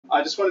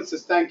I just wanted to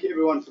thank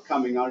everyone for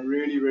coming. I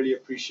really, really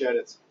appreciate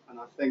it. And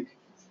I think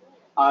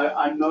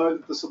I know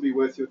that this will be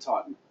worth your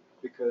time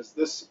because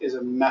this is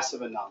a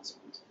massive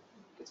announcement.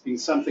 It's been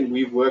something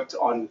we've worked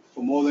on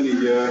for more than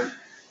a year.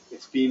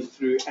 It's been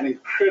through an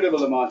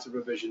incredible amount of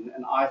revision,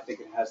 and I think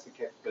it has the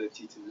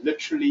capability to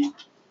literally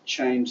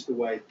change the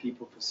way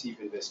people perceive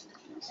investment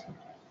fees.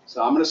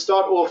 So I'm going to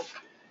start off.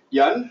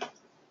 Jan,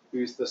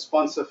 who's the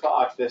sponsor for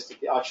OUTvest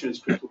at the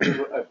OUTsurance Group, will give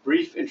a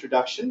brief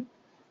introduction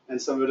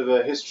and some bit of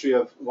a history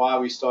of why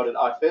we started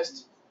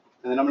OUTvest.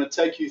 And then I'm going to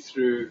take you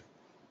through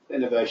the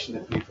innovation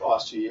that we've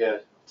asked you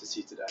here to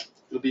see today.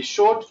 It'll be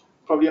short,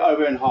 probably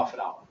over in half an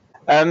hour.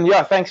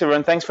 Yeah, thanks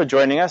everyone. Thanks for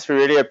joining us. We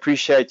really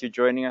appreciate you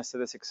joining us to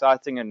this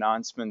exciting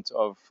announcement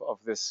of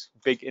this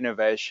big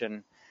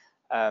innovation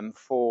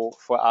for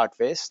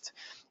OUTvest.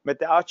 But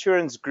the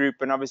OUTsurance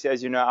Group, and obviously,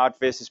 as you know,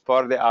 OUTvest is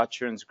part of the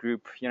OUTsurance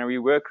Group. We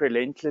work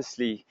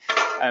relentlessly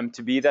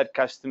to be that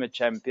customer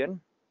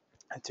champion,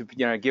 to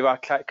give our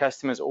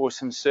customers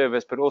awesome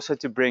service, but also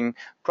to bring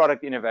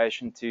product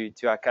innovation to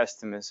our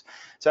customers.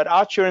 So at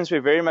OUTsurance, we're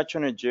very much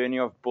on a journey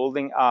of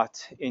building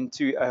out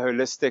into a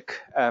holistic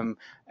and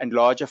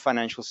larger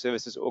financial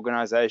services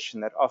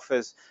organization that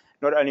offers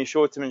not only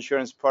short-term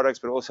insurance products,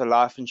 but also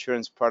life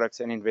insurance products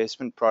and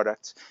investment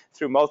products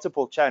through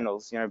multiple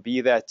channels,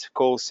 be that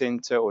call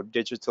center or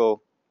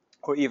digital,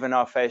 or even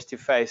our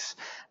face-to-face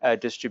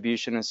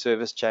distribution and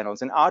service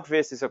channels. And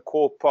OUTvest is a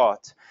core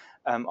part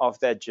of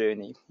that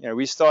journey.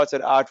 We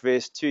started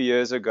OUTvest 2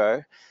 years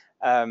ago,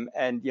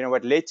 and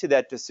what led to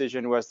that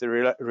decision was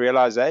the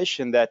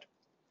realization that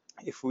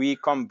if we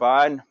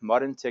combine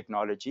modern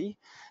technology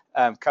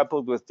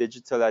coupled with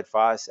digital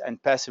advice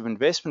and passive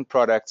investment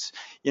products,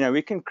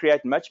 we can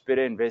create much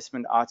better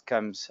investment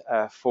outcomes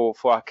for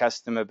our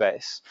customer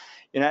base.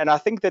 And I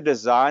think the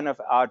design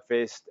of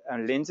OUTvest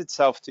lends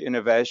itself to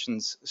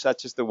innovations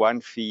such as the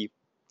ONEfee,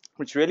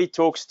 which really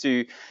talks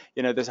to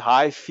this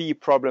high fee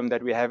problem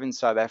that we have in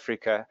South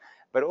Africa,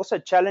 but also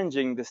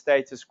challenging the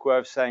status quo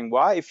of saying,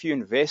 why, if you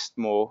invest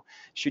more,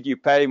 should you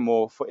pay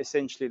more for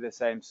essentially the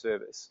same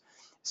service?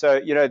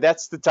 So,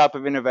 that's the type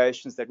of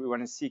innovations that we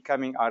want to see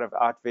coming out of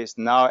OUTvest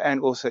now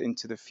and also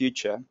into the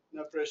future.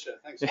 No pressure.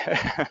 Thanks.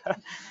 Yeah.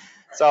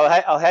 So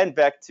I'll hand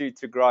back to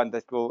Grant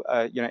that will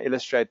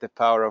illustrate the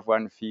power of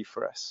ONEfee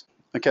for us.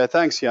 Okay,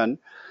 thanks, Jan.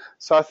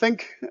 So I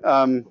think,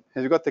 have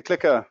you got the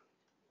clicker?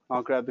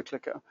 I'll grab the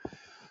clicker.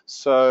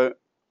 So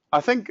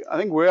I think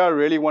where I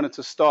really wanted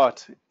to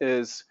start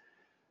is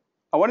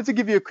I wanted to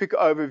give you a quick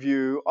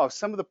overview of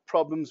some of the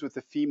problems with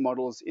the fee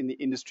models in the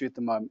industry at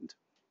the moment.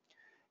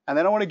 And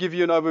then I want to give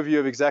you an overview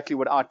of exactly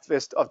what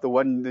OUTvest of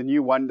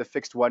the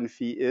fixed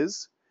ONEfee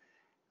is.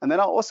 And then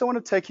I also want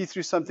to take you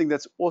through something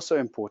that's also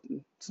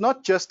important. It's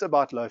not just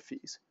about low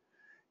fees.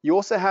 You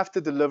also have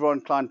to deliver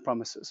on client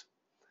promises.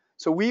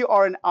 So we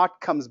are an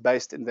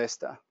outcomes-based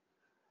investor.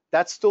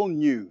 That's still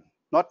new.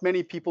 Not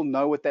many people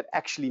know what that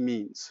actually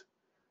means.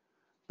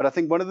 But I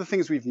think one of the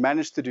things we've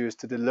managed to do is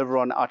to deliver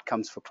on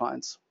outcomes for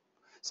clients.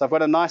 So I've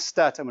got a nice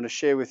stat I'm going to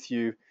share with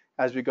you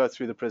as we go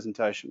through the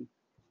presentation.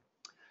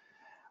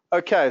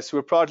 Okay, so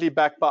we're proudly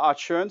backed by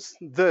OUTsurance.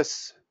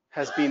 This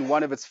has been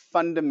one of its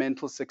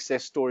fundamental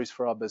success stories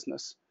for our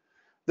business.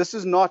 This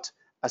is not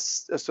a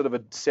sort of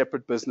a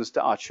separate business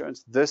to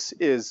OUTsurance. This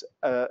is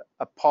a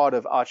part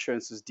of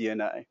OUTsurance's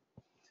DNA.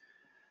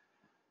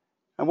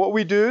 And what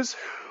we do is,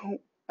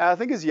 I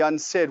think as Jan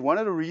said, one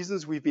of the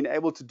reasons we've been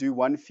able to do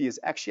ONEfee is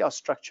actually our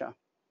structure.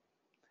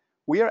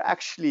 We are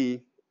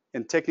actually,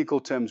 in technical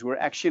terms, we're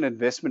actually an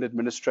investment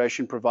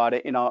administration provider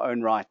in our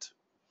own right.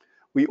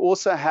 We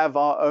also have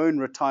our own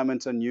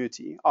retirement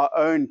annuity, our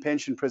own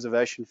pension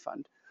preservation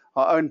fund,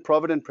 our own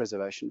provident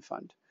preservation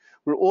fund.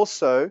 We're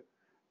also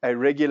a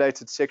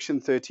regulated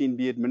Section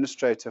 13B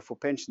administrator for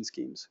pension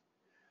schemes.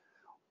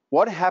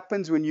 What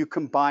happens when you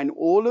combine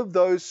all of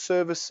those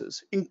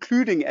services,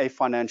 including a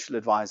financial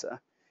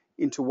advisor,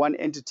 into one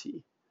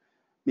entity?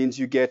 Means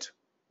you get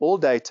all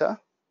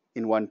data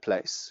in one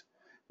place.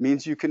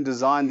 Means you can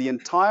design the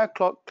entire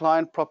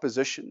client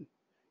proposition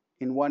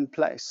in one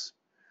place,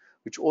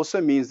 which also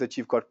means that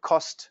you've got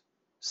cost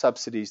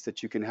subsidies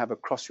that you can have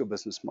across your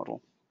business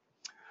model.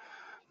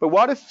 But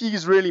why do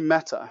fees really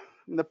matter?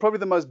 And they're probably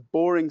the most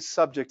boring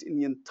subject in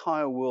the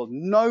entire world.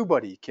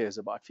 Nobody cares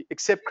about fees,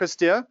 except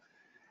Christia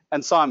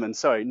and Simon.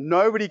 Sorry,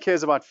 nobody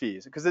cares about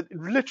fees because it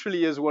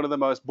literally is one of the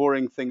most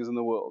boring things in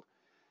the world.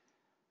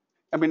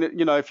 I mean,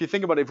 if you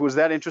think about it, if it was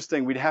that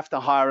interesting, we'd have to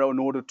hire an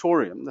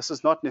auditorium. This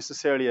is not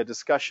necessarily a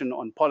discussion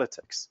on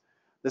politics.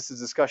 This is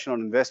a discussion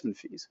on investment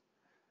fees.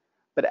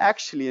 But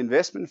actually,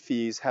 investment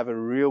fees have a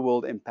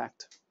real-world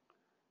impact.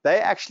 They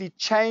actually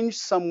change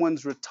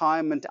someone's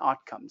retirement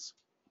outcomes.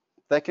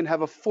 They can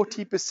have a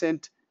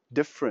 40%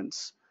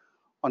 difference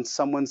on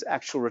someone's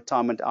actual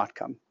retirement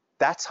outcome.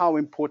 That's how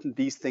important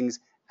these things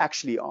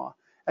actually are.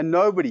 And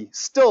nobody,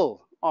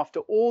 still, after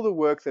all the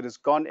work that has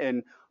gone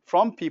in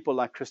from people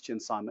like Christian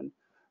Simon,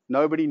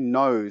 nobody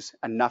knows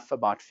enough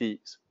about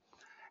fees.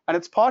 And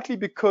it's partly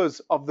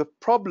because of the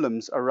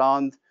problems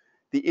around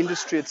the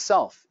industry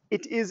itself.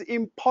 It is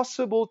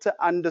impossible to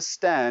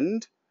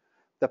understand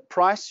the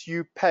price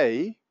you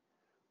pay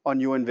on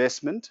your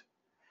investment.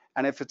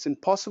 And if it's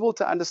impossible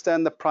to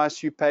understand the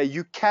price you pay,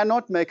 you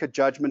cannot make a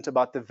judgment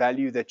about the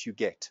value that you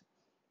get.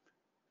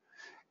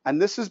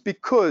 And this is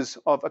because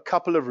of a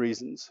couple of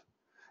reasons.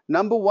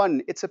 Number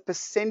one, it's a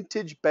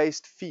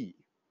percentage-based fee.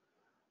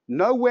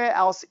 Nowhere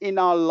else in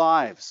our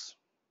lives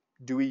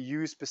do we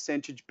use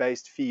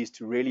percentage-based fees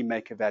to really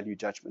make a value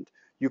judgment.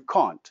 You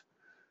can't.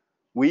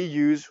 We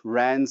use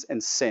rands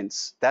and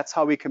cents. That's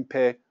how we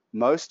compare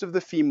most of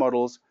the fee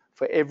models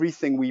for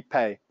everything we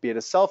pay, be it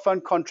a cell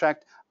phone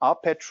contract, our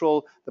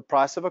petrol, the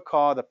price of a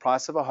car, the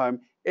price of a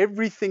home.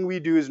 Everything we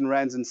do is in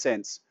rands and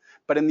cents.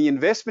 But in the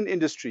investment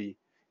industry,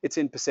 it's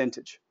in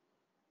percentage.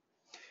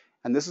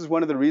 And this is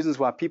one of the reasons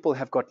why people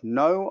have got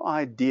no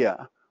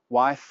idea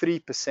why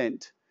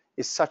 3%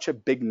 is such a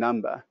big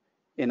number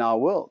in our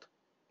world.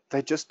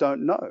 They just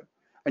don't know.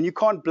 And you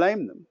can't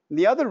blame them. And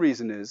the other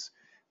reason is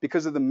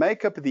because of the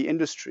makeup of the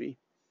industry.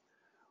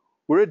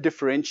 We're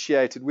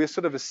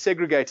sort of a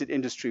segregated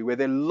industry where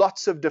there are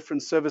lots of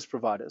different service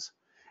providers.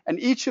 And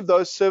each of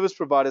those service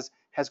providers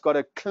has got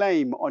a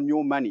claim on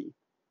your money.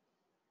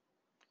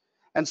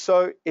 And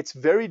so it's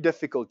very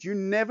difficult. You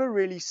never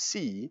really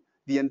see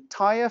the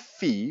entire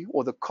fee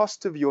or the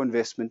cost of your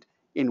investment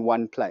in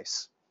one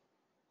place.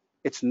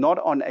 It's not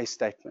on a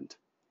statement.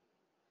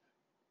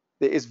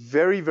 There is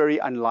very, very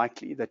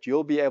unlikely that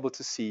you'll be able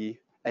to see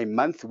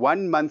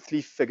one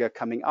monthly figure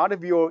coming out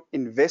of your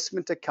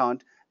investment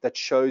account that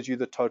shows you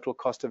the total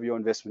cost of your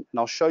investment. And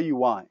I'll show you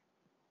why.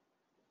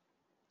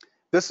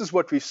 This is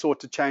what we've sought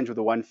to change with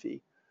the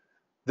ONeFee.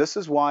 This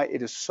is why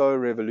it is so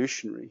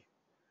revolutionary,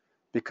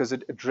 because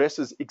it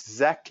addresses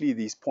exactly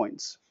these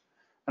points.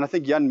 And I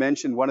think Jan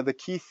mentioned one of the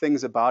key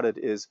things about it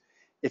is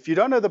if you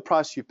don't know the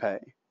price you pay,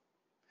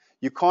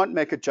 you can't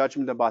make a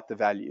judgment about the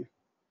value.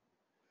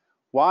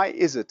 Why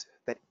is it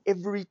that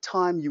every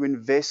time you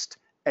invest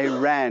a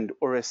rand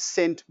or a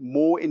cent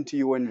more into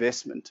your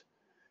investment,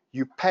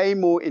 you pay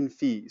more in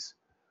fees,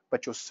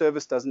 but your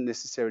service doesn't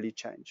necessarily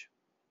change?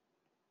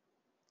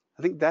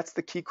 I think that's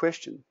the key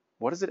question.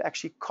 What does it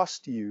actually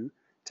cost you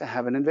to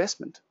have an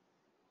investment?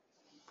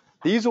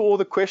 These are all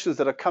the questions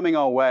that are coming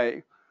our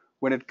way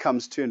when it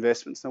comes to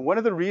investments. Now, one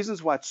of the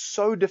reasons why it's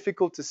so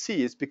difficult to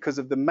see is because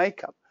of the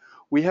makeup.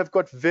 We have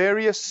got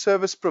various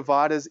service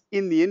providers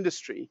in the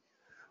industry.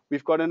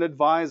 We've got an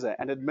advisor,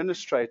 an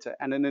administrator,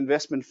 and an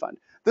investment fund.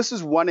 This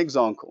is one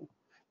example.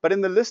 But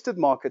in the listed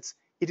markets,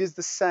 it is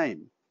the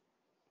same.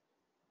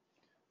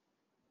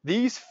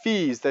 These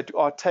fees that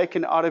are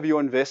taken out of your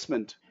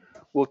investment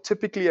will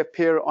typically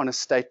appear on a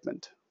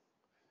statement.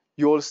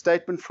 Your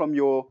statement from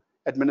your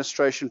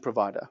administration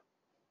provider.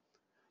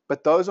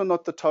 But those are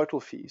not the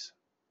total fees.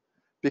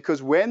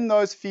 Because when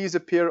those fees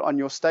appear on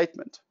your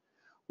statement,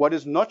 what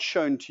is not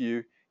shown to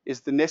you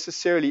is the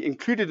necessarily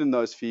included in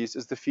those fees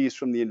is the fees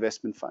from the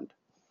investment fund.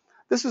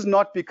 This is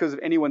not because of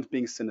anyone's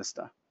being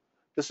sinister.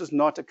 This is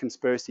not a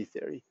conspiracy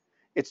theory.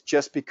 It's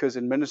just because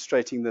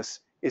administrating this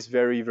is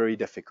very, very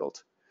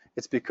difficult.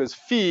 It's because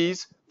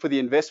fees for the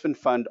investment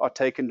fund are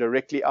taken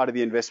directly out of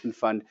the investment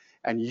fund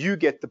and you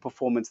get the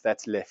performance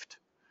that's left.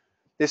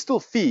 There's still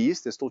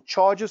fees, there's still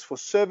charges for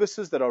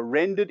services that are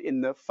rendered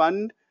in the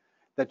fund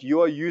that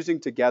you are using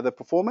to gather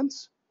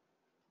performance,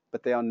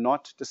 but they are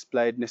not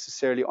displayed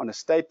necessarily on a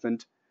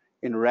statement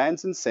in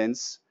rands and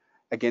cents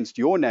against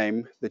your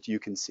name that you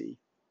can see.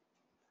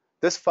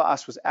 This for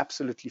us was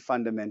absolutely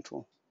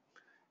fundamental.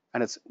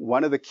 And it's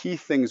one of the key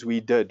things we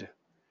did.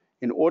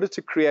 In order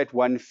to create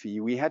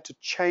ONeFee, we had to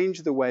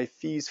change the way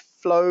fees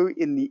flow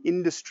in the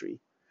industry.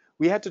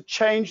 We had to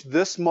change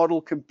this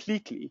model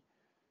completely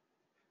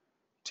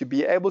to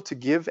be able to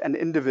give an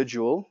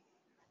individual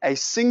a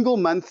single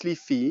monthly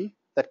fee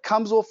that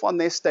comes off on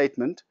their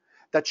statement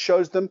that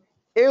shows them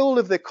all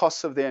of the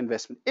costs of their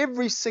investment,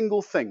 every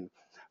single thing,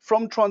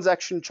 from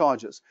transaction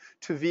charges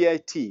to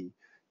VAT,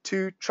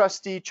 to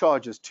trustee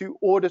charges, to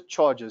audit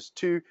charges,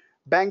 to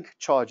bank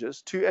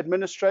charges, to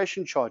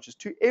administration charges,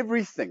 to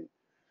everything.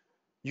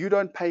 You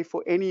don't pay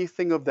for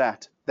anything of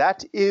that.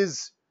 That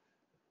is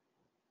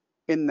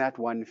in that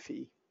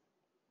ONeFee.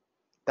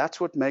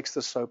 That's what makes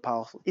this so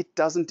powerful. It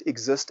doesn't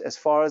exist, as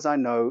far as I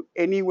know,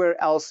 anywhere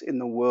else in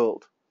the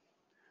world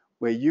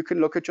where you can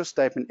look at your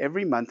statement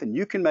every month and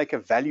you can make a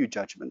value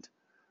judgment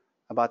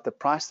about the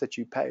price that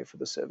you pay for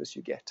the service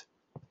you get.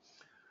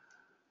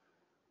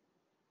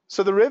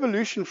 So the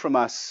revolution from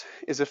us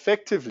is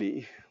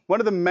effectively,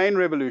 one of the main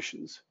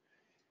revolutions,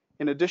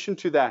 in addition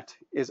to that,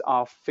 is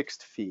our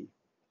fixed fee.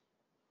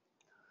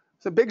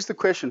 So it begs the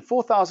question,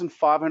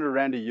 4,500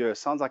 Rand a year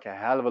sounds like a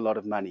hell of a lot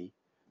of money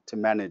to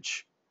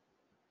manage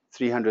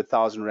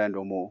 300,000 Rand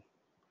or more.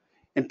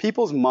 In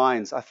people's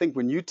minds, I think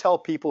when you tell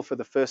people for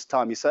the first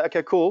time, you say,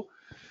 okay, cool,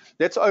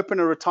 let's open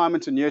a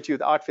retirement annuity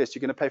with OUTvest. You're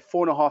going to pay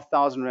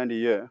 4,500 Rand a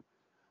year.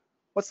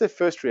 What's their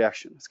first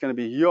reaction? It's going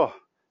to be, yo,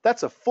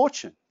 that's a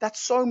fortune. That's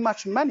so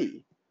much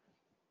money.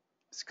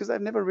 It's because they've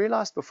never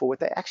realized before what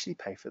they actually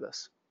pay for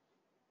this.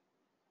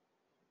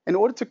 In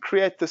order to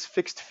create this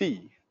fixed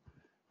fee,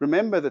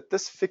 remember that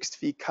this fixed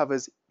fee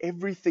covers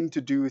everything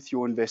to do with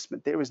your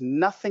investment. There is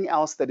nothing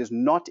else that is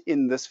not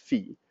in this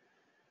fee.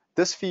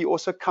 This fee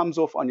also comes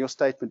off on your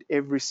statement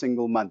every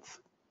single month.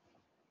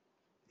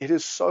 It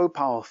is so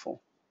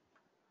powerful.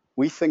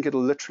 We think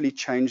it'll literally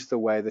change the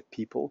way that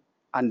people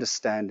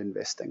understand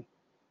investing.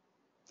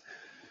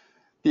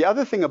 The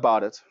other thing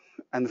about it,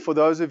 and for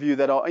those of you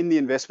that are in the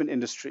investment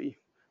industry,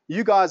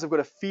 you guys have got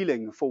a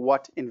feeling for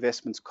what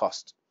investments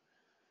cost.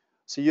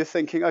 So you're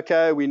thinking,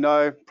 okay, we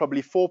know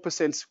probably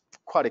 4% is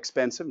quite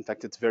expensive. In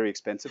fact, it's very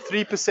expensive.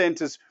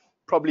 3% is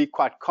probably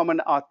quite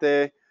common out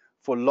there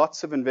for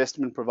lots of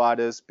investment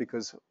providers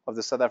because of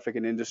the South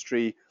African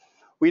industry.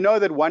 We know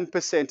that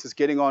 1% is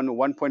getting on, or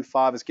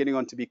 1.5 is getting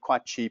on to be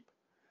quite cheap.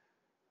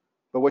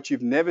 But what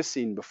you've never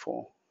seen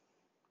before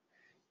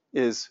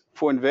is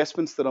for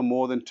investments that are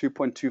more than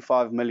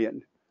 2.25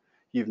 million,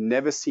 you've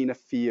never seen a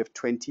fee of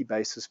 20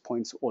 basis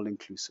points all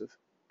inclusive.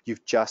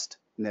 You've just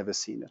never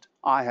seen it.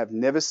 I have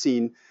never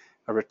seen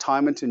a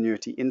retirement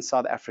annuity in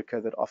South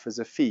Africa that offers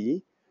a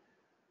fee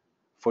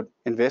for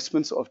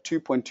investments of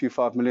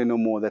 2.25 million or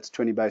more that's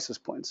 20 basis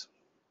points.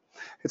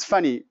 It's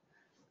funny,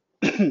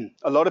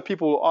 a lot of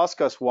people will ask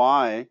us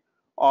why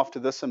after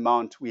this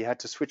amount we had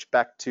to switch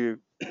back to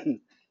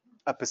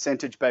a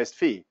percentage-based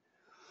fee.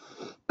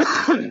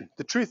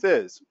 The truth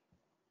is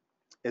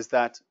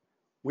that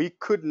we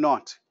could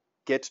not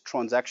get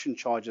transaction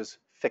charges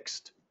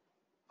fixed.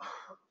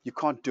 You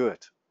can't do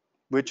it.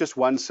 We're just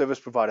one service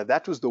provider.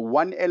 That was the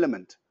one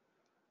element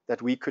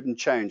that we couldn't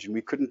change, and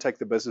we couldn't take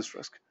the business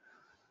risk.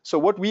 So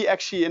what we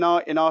actually, in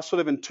our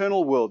sort of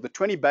internal world, the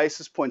 20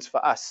 basis points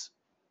for us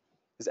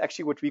is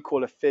actually what we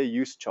call a fair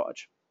use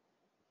charge.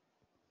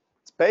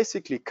 It's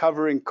basically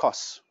covering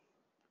costs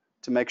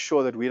to make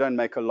sure that we don't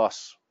make a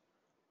loss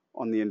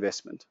on the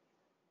investment.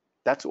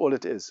 That's all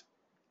it is.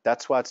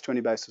 That's why it's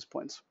 20 basis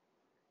points.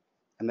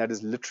 And that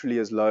is literally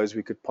as low as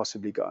we could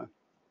possibly go.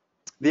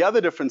 The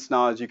other difference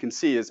now, as you can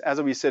see, is,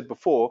 as we said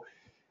before,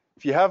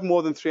 if you have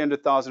more than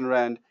 300,000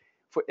 Rand,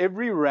 for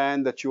every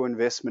Rand that your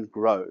investment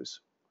grows,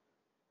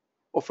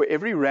 or for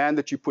every Rand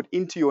that you put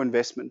into your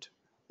investment,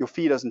 your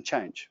fee doesn't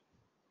change.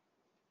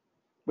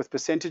 With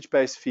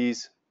percentage-based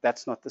fees,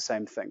 that's not the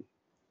same thing.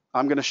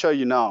 I'm going to show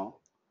you now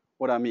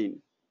what I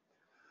mean.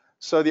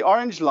 So the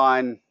orange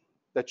line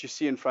that you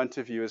see in front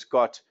of you has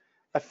got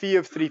a fee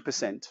of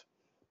 3%.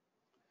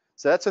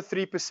 So that's a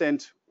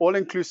 3%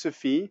 all-inclusive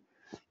fee.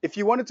 If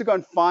you wanted to go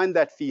and find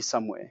that fee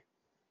somewhere,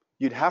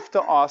 you'd have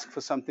to ask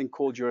for something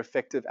called your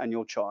effective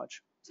annual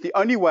charge. It's the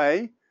only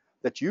way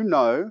that you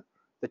know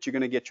that you're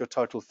going to get your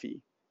total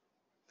fee.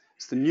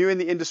 It's the new in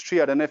the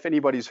industry. I don't know if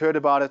anybody's heard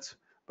about it,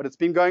 but it's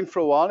been going for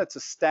a while. It's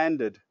a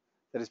standard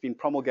that has been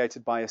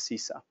promulgated by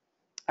ASISA.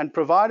 And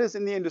providers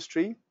in the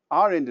industry,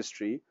 our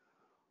industry,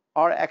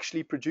 are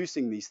actually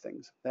producing these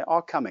things. They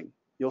are coming.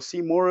 You'll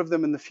see more of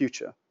them in the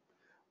future.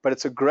 But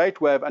it's a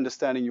great way of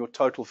understanding your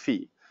total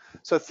fee.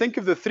 So think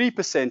of the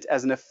 3%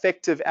 as an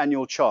effective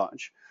annual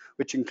charge,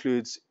 which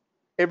includes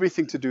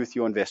everything to do with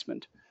your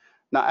investment.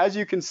 Now, as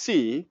you can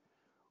see,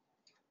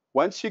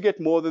 once you get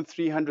more than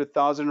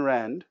 300,000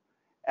 Rand,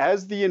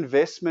 as the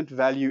investment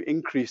value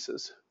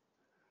increases,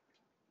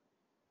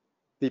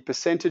 the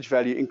percentage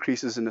value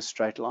increases in a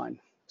straight line.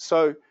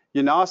 So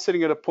you're now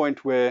sitting at a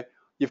point where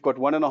you've got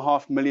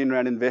 1.5 million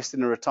Rand invested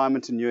in a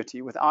retirement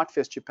annuity. With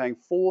OUTvest, you're paying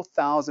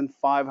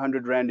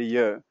 4,500 Rand a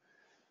year.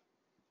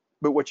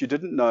 But what you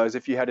didn't know is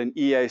if you had an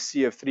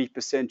EAC of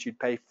 3%, you'd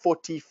pay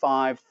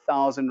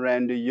 45,000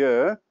 Rand a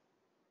year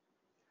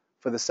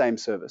for the same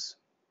service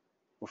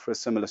or for a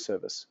similar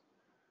service.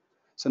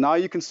 So now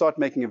you can start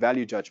making a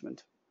value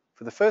judgment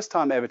for the first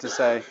time ever to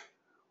say,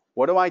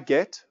 what do I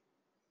get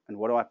and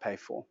what do I pay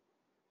for?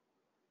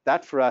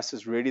 That for us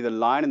is really the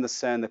line in the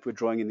sand that we're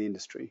drawing in the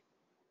industry.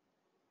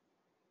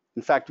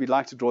 In fact, we'd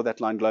like to draw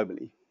that line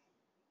globally.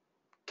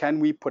 Can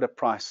we put a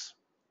price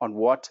on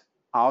what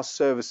our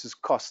services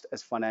cost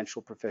as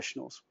financial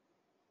professionals?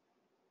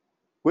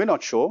 We're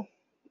not sure.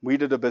 We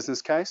did a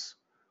business case.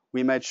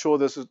 We made sure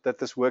that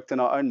this worked in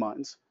our own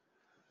minds.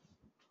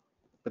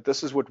 But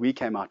this is what we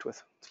came out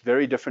with. It's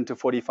very different to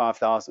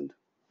 45,000.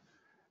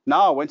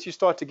 Now, once you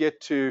start to get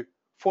to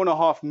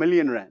 4.5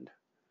 million Rand,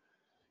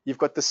 you've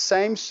got the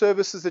same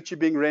services that you're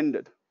being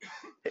rendered.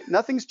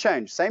 Nothing's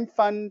changed. Same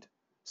fund,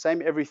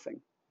 same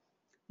everything.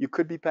 You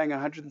could be paying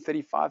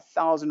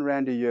 135,000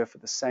 Rand a year for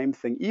the same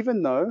thing,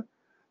 even though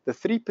the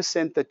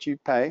 3% that you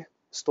pay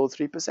is still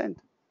 3%.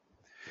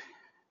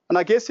 And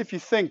I guess if you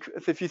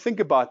think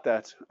about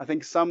that, I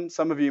think some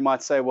of you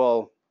might say,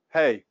 well,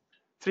 hey,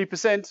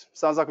 3%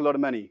 sounds like a lot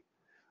of money.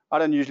 I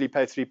don't usually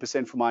pay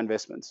 3% for my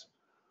investments.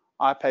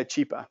 I pay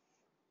cheaper.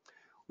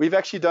 We've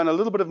actually done a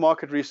little bit of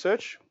market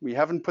research. We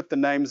haven't put the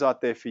names out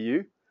there for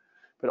you,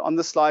 but on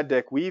the slide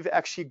deck, we've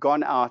actually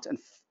gone out and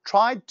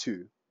tried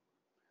to.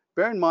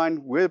 Bear in mind,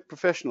 we're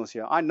professionals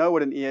here. I know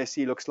what an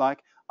EAC looks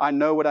like. I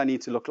know what I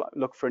need to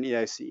look for an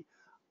EAC.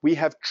 We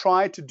have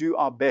tried to do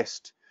our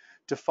best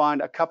to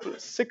find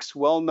 6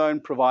 well-known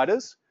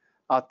providers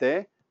out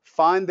there,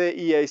 find their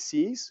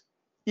EACs,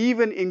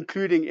 even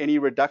including any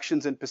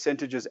reductions in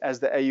percentages as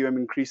the AUM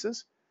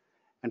increases,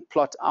 and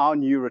plot our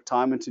new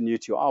retirement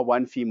annuity, or our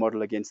ONeFee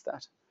model against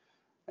that.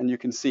 And you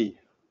can see,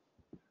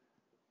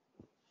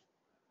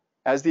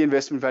 as the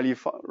investment value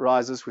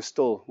rises, we're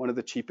still one of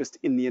the cheapest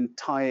in the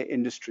entire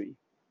industry.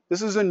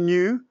 This is a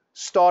new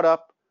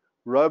startup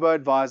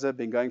robo-advisor,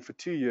 been going for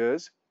 2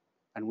 years,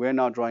 and we're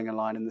now drawing a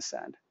line in the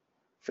sand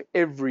for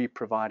every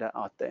provider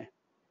out there.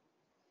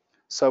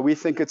 So we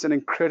think it's an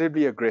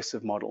incredibly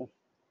aggressive model,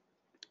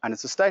 and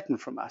it's a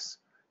statement from us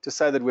to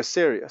say that we're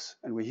serious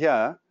and we're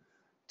here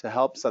to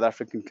help South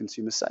African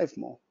consumers save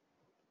more.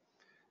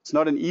 It's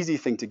not an easy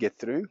thing to get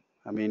through.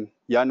 I mean,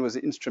 Jan was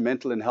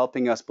instrumental in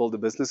helping us build a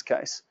business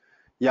case.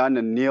 Jan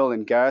and Neil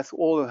and Gareth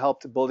all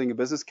helped building a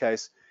business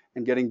case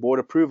and getting board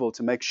approval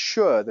to make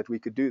sure that we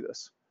could do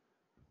this.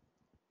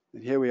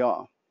 And here we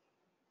are,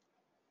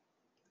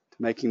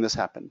 making this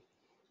happen.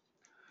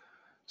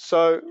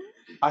 So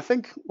I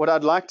think what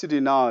I'd like to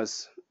do now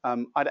is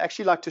I'd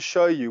actually like to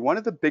show you one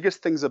of the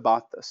biggest things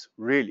about this,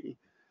 really,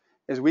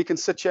 is we can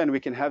sit here and we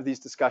can have these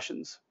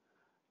discussions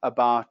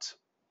about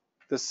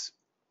this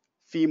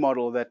fee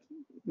model that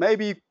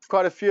maybe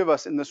quite a few of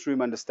us in this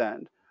room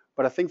understand.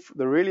 But I think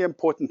the really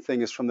important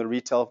thing is from the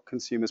retail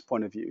consumer's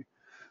point of view.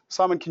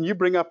 Simon, can you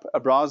bring up a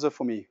browser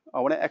for me? I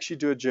want to actually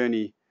do a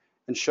journey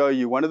and show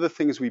you one of the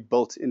things we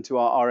built into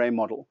our RA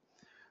model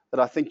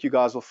that I think you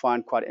guys will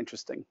find quite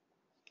interesting.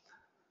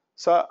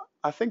 So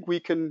I think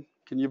we can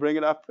you bring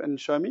it up and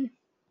show me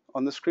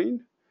on the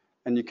screen?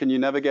 And can you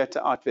navigate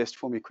to OUTvest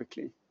for me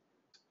quickly?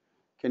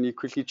 Can you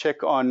quickly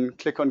click on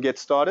Get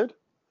Started?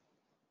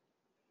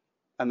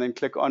 And then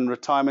click on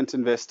Retirement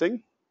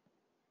Investing.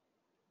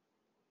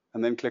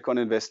 And then click on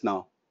Invest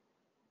Now.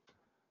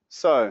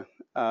 So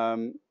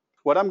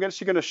what I'm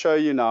actually going to show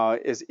you now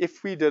is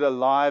if we did a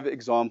live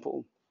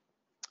example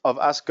of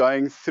us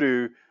going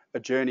through a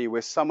journey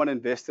where someone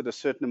invested a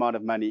certain amount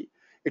of money.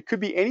 It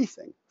could be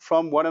anything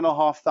from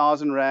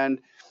 1,500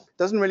 Rand.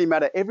 Doesn't really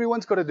matter.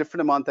 Everyone's got a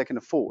different amount they can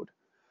afford.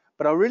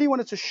 But I really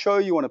wanted to show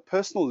you on a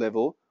personal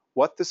level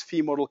what this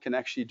fee model can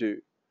actually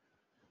do.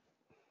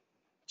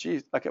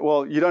 Geez, okay,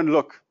 well, you don't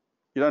look,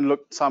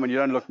 Simon, you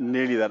don't look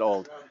nearly that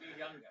old.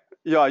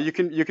 Yeah, you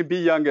can be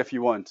younger if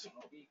you want.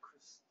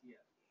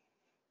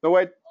 No,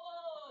 wait.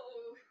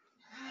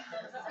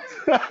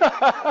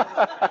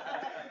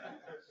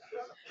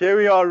 Here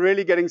we are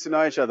really getting to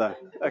know each other.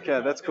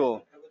 Okay, that's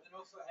cool.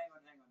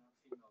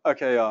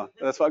 Okay, yeah,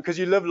 that's fine, because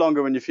you live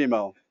longer when you're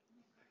female.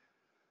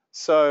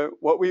 So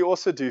what we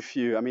also do for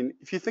you, I mean,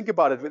 if you think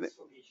about it,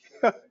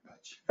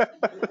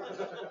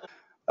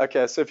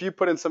 okay, so if you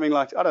put in something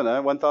like, I don't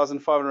know,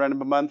 1,500 Rand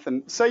per month,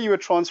 and say you were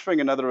transferring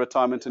another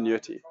retirement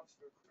annuity.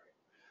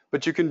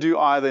 But you can do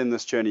either in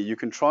this journey. You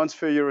can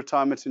transfer your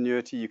retirement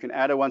annuity, you can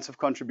add a once-off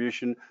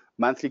contribution,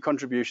 monthly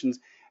contributions,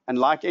 and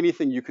like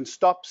anything, you can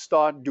stop,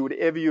 start, do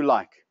whatever you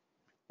like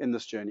in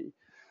this journey.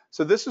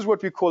 So this is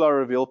what we call our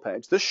reveal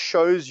page. This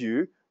shows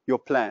you your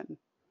plan.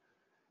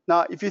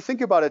 Now, if you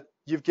think about it,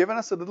 you've given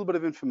us a little bit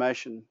of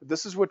information.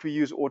 This is what we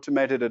use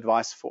automated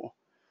advice for.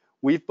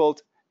 We've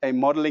built a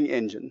modeling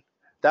engine.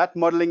 That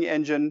modeling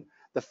engine,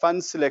 the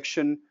fund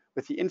selection,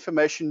 with the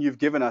information you've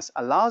given us,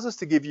 allows us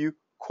to give you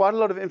quite a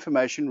lot of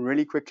information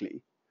really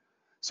quickly.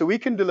 So we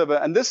can deliver,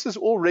 and this is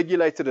all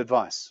regulated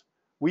advice.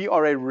 We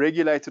are a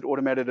regulated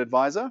automated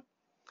advisor,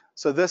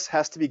 so this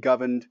has to be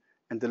governed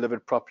and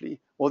delivered properly.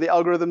 All the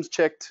algorithms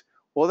checked,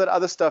 all that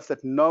other stuff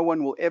that no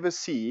one will ever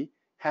see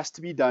has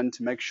to be done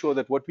to make sure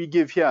that what we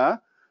give here,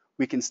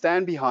 we can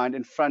stand behind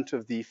in front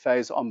of the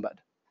phase ombud.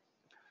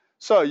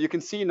 So you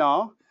can see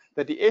now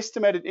that the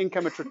estimated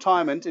income at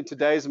retirement in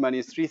today's money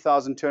is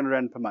 3,200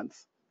 Rand per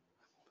month.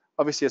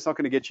 Obviously, it's not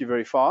going to get you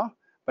very far,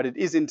 but it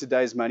is in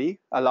today's money,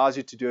 allows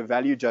you to do a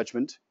value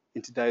judgment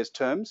in today's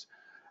terms.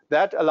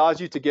 That allows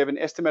you to give an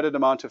estimated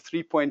amount of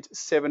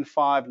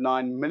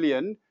 3.759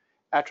 million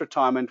at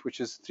retirement, which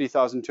is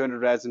 3,200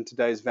 Rands in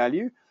today's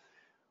value.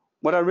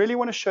 What I really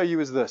want to show you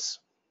is this.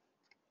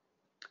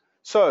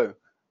 So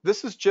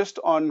this is just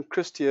on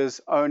Christia's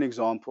own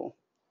example.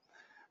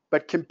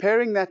 But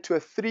comparing that to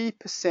a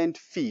 3%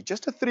 fee,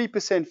 just a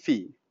 3%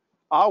 fee,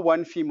 our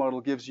ONeFee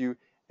model gives you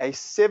a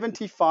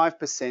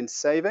 75%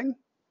 saving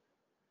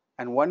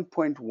and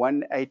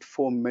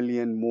 1.184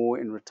 million more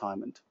in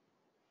retirement.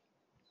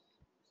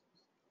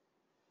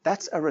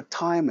 That's a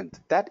retirement.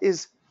 That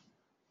is,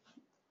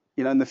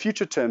 in the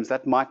future terms,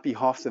 that might be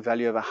half the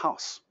value of a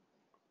house.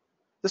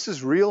 This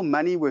is real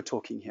money we're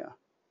talking here.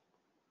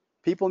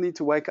 People need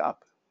to wake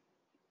up.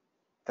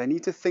 They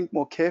need to think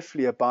more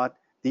carefully about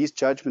these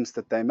judgments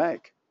that they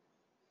make.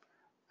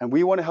 And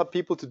we want to help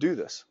people to do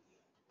this.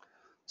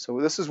 So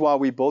this is why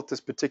we built this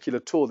particular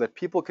tool, that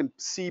people can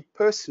see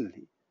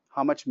personally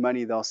how much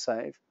money they'll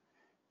save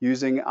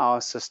using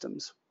our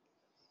systems.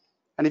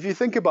 And if you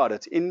think about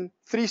it, in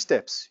 3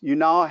 steps, you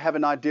now have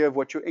an idea of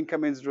what your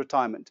income is in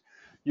retirement.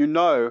 You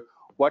know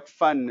what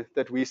fund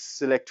that we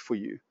select for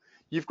you.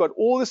 You've got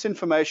all this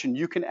information.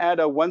 You can add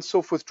a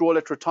once-off withdrawal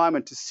at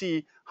retirement to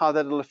see how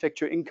that will affect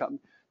your income.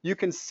 You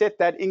can set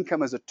that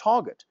income as a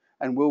target,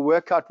 and we'll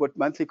work out what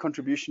monthly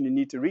contribution you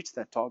need to reach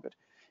that target.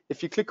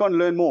 If you click on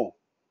Learn More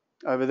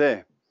over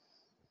there,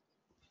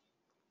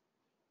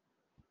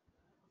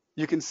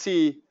 You can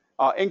see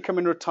our income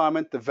in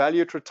retirement, the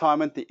value at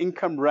retirement, the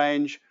income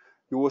range,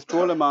 your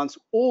withdrawal amounts.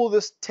 All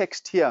this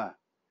text here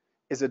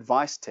is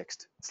advice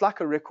text. It's like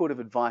a record of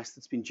advice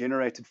that's been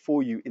generated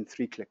for you in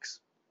 3 clicks.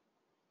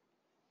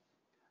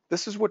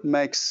 This is what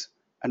makes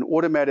an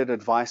automated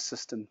advice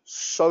system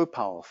so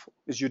powerful,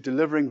 is you're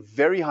delivering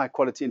very high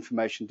quality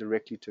information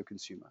directly to a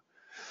consumer.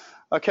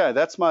 Okay,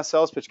 that's my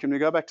sales pitch. Can we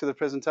go back to the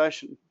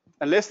presentation?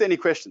 Unless there are any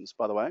questions,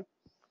 by the way.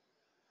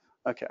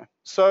 Okay,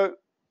 so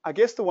I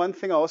guess the one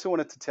thing I also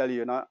wanted to tell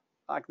you, and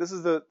this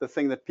is the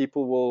thing that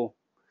people will,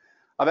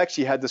 I've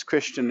actually had this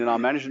question in our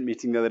management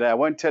meeting the other day. I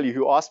won't tell you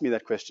who asked me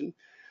that question,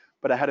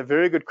 but I had a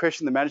very good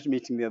question in the management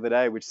meeting the other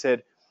day, which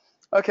said,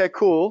 okay,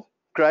 cool,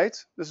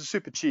 great, this is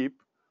super cheap.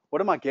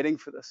 What am I getting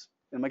for this?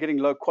 Am I getting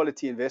low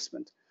quality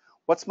investment?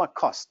 What's my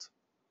cost?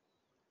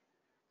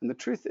 And the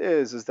truth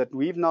is that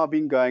we've now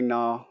been going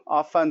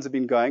our funds have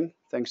been going,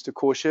 thanks to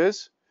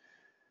CoreShares,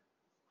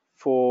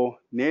 for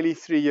nearly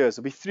 3 years.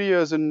 It'll be 3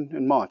 years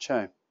in March,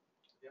 hey?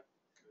 Yep.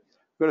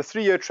 We've got a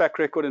 3-year track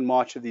record in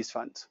March of these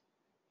funds.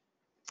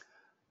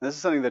 And this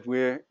is something that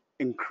we're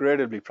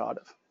incredibly proud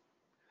of.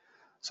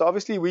 So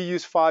obviously we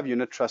use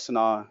 5-unit trusts in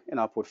our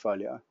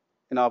portfolio,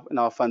 in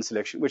our fund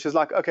selection, which is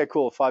like, okay,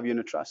 cool,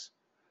 5-unit trusts.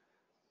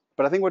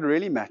 But I think what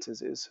really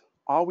matters is,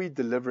 are we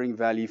delivering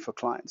value for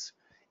clients?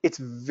 It's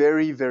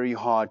very, very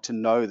hard to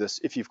know this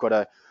if you've got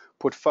a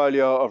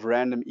portfolio of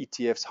random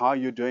ETFs, how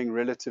you're doing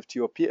relative to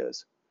your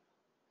peers.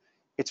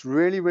 It's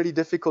really, really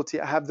difficult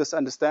to have this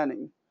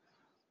understanding.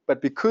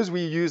 But because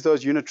we use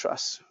those unit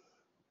trusts,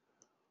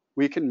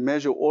 we can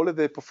measure all of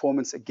their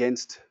performance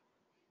against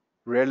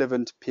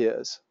relevant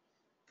peers.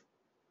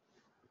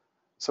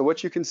 So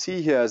what you can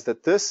see here is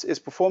that this is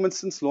performance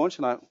since launch,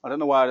 and I don't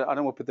know why I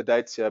don't want to put the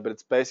dates here, but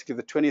it's basically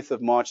the 20th of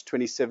March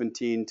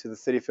 2017 to the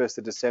 31st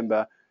of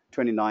December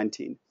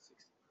 2019.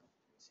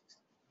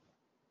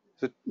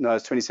 So, no,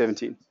 it's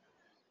 2017.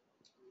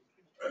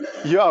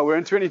 Yeah, we're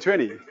in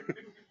 2020.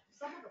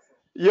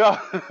 Yeah.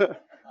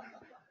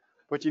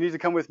 But you need to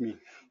come with me.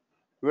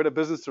 We've got a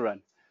business to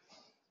run.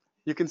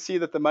 You can see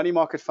that the money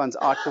market funds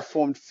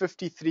outperformed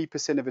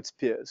 53% of its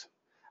peers.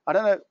 I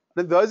don't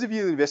know, those of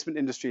you in the investment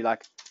industry,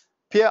 like,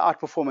 peer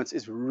outperformance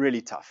is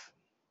really tough.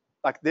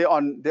 Like, there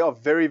are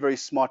very, very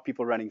smart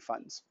people running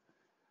funds.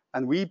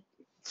 And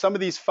some of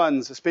these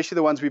funds, especially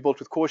the ones we built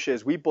with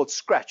CoreShares, we built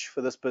scratch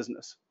for this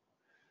business.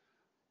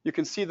 You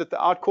can see that the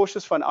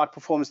CoreShares fund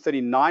outperforms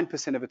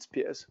 39% of its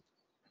peers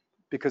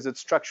because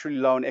it's structurally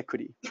low in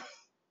equity.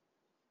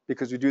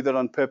 Because we do that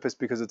on purpose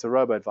because it's a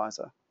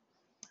robo-advisor.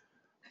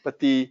 But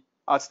the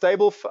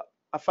outstable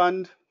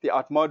fund, the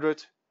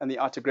outmoderate, and the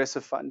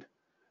outaggressive fund,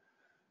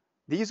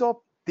 these are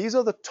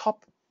the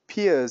top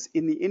peers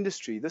in the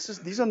industry.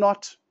 These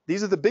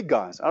are the big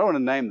guys. I don't want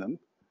to name them,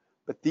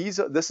 but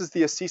this is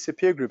the ASISA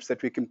peer groups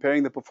that we're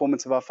comparing the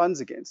performance of our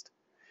funds against.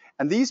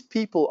 And these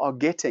people are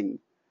getting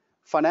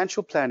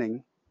financial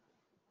planning,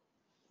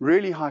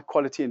 really high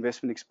quality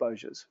investment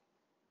exposures,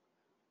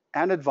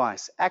 and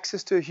advice,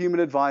 access to a human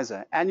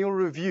advisor, annual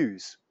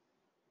reviews,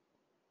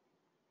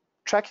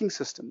 tracking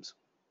systems.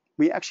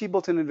 We actually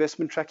built an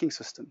investment tracking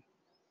system.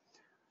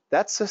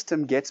 That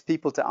system gets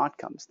people to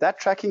outcomes. That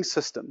tracking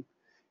system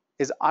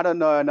is, I don't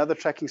know another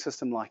tracking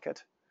system like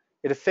it.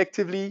 It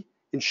effectively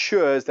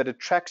ensures that it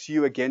tracks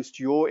you against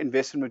your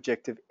investment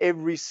objective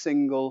every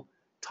single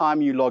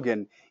time you log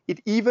in.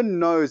 It even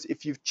knows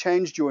if you've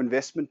changed your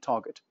investment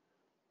target.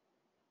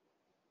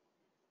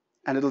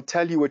 And it'll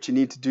tell you what you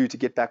need to do to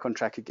get back on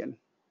track again.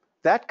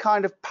 That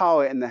kind of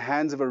power in the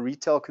hands of a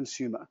retail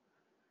consumer.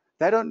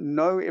 They don't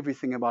know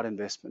everything about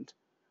investment.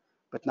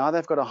 But now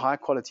they've got a high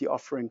quality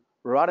offering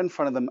right in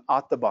front of them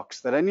out the box.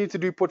 They don't need to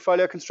do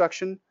portfolio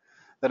construction.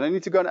 They don't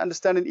need to go and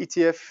understand an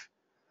ETF.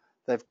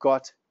 They've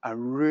got a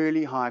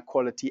really high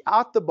quality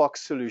out the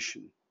box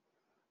solution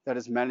that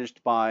is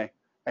managed by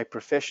a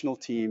professional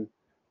team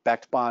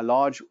backed by a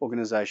large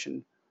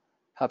organization,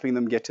 helping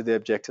them get to their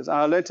objectives. And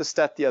I learned a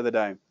stat the other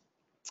day.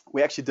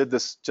 We actually did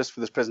this just for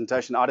this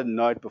presentation. I didn't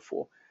know it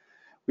before.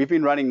 We've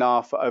been running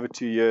now for over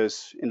 2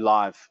 years in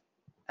live.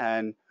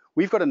 And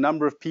we've got a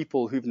number of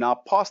people who've now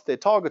passed their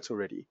targets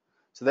already.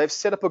 So they've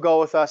set up a goal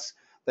with us.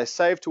 They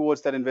saved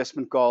towards that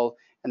investment goal,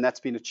 and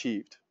that's been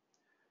achieved.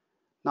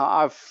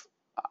 Now,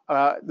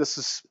 this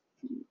is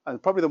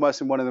probably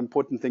one of the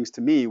important things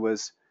to me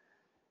was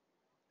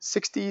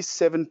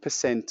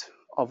 67%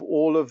 of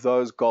all of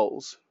those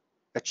goals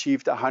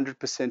achieved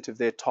 100% of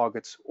their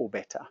targets or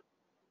better.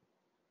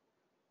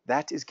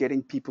 That is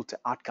getting people to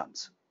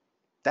outcomes.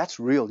 That's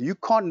real. You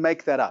can't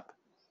make that up.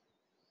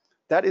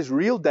 That is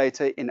real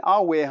data in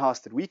our warehouse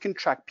that we can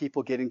track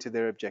people getting to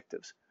their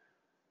objectives.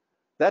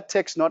 That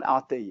tech's not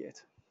out there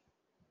yet,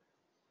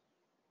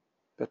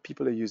 but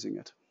people are using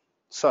it.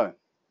 So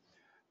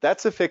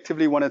that's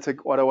effectively what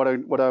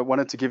I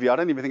wanted to give you. I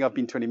don't even think I've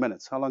been 20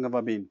 minutes. How long have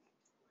I been?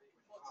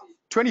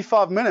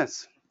 25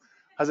 minutes.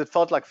 Has it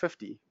felt like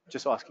 50?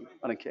 Just asking.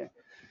 I don't care.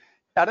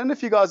 I don't know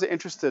if you guys are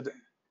interested.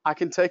 I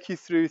can take you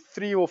through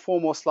 3 or 4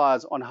 more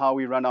slides on how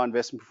we run our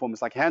investment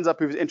performance. Like, hands up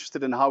who's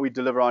interested in how we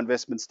deliver our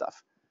investment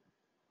stuff.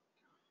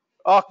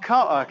 Oh,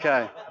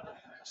 okay.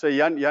 So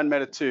Jan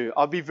made it too.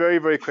 I'll be very,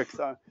 very quick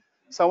though.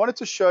 So I wanted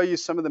to show you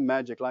some of the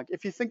magic. Like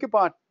if you think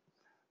about,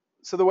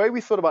 so the way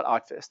we thought about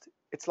OUTvest,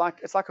 it's like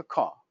a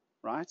car,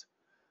 right?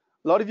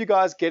 A lot of you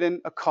guys get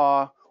in a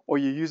car or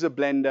you use a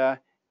blender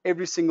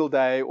every single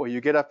day, or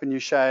you get up and you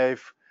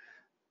shave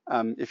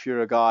if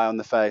you're a guy on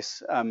the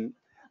face. A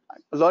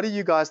lot of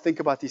you guys think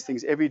about these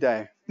things every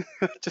day.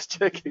 Just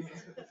checking.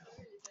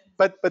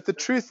 But the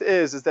truth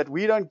is that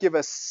we don't give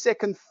a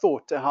second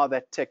thought to how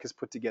that tech is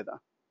put together.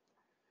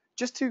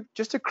 Just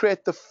to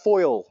create the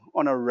foil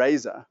on a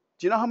razor.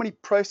 Do you know how many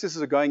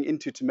processes are going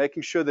into to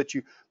making sure that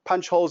you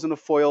punch holes in the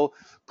foil,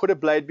 put a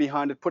blade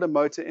behind it, put a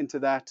motor into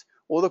that,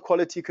 all the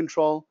quality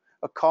control?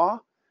 A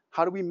car,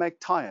 how do we make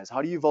tires?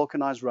 How do you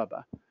vulcanize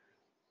rubber?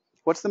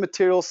 What's the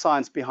material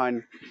science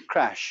behind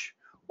crash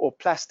or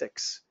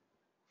plastics?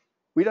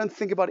 We don't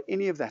think about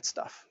any of that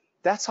stuff.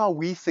 That's how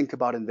we think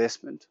about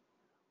investment.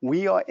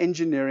 We are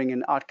engineering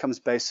an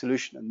outcomes-based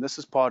solution, and this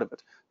is part of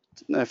it.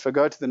 Now, if I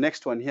go to the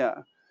next one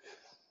here,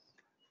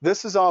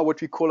 this is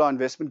what we call our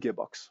investment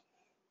gearbox.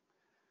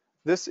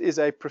 This is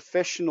a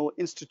professional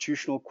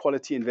institutional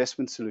quality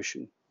investment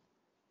solution.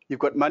 You've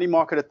got money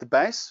market at the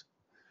base,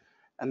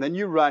 and then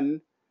you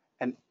run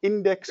an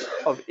index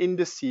of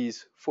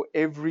indices for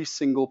every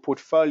single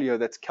portfolio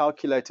that's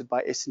calculated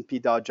by S&P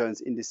Dow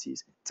Jones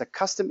indices. It's a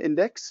custom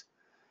index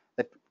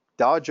that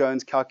Dow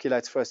Jones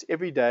calculates for us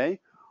every day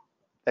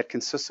that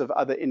consists of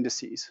other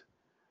indices.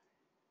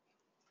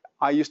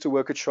 I used to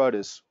work at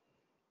Schroders,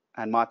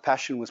 and my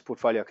passion was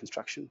portfolio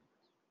construction.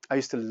 I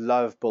used to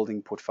love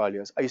building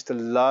portfolios. I used to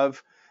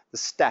love the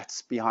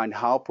stats behind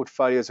how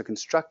portfolios are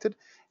constructed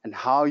and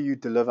how you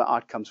deliver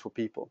outcomes for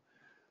people.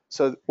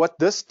 So what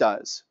this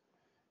does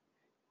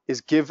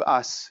is give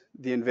us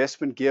the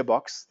investment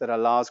gearbox that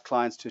allows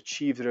clients to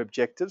achieve their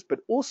objectives, but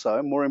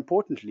also, more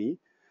importantly,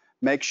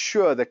 make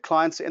sure that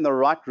clients are in the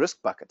right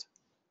risk bucket.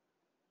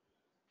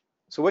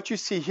 So what you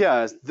see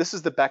here is this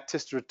is the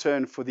backtest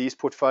return for these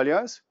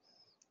portfolios.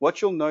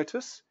 What you'll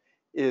notice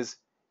is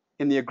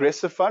in the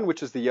aggressive fund,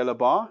 which is the yellow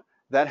bar,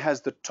 that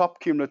has the top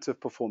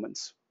cumulative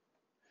performance.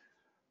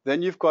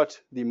 Then you've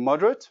got the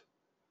moderate,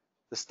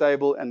 the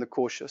stable, and the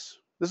cautious.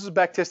 This is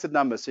backtested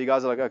numbers, so you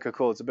guys are like, okay,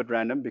 cool, it's a bit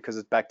random because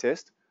it's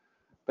backtest.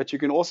 But you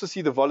can also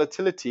see the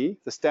volatility,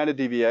 the standard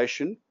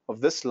deviation of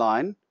this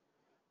line.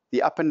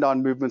 The up and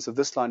down movements of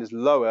this line is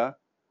lower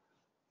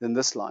than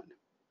this line.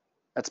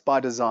 That's by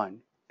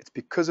design. It's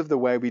because of the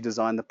way we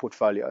design the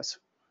portfolios.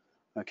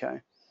 Okay?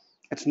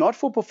 It's not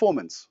for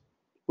performance.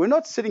 We're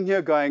not sitting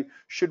here going,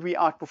 should we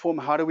outperform?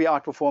 How do we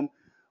outperform?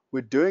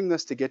 We're doing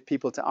this to get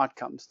people to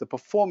outcomes. The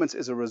performance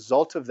is a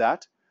result of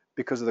that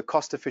because of the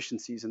cost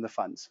efficiencies in the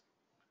funds.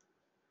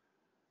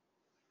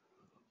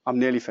 I'm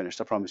nearly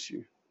finished, I promise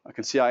you. I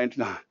can see I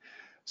enter now.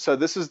 So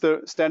this is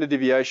the standard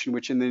deviation,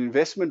 which in the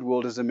investment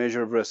world is a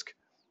measure of risk.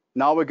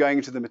 Now we're going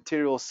into the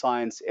material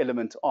science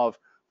element of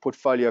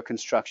portfolio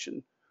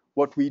construction,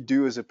 what we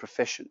do as a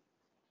profession.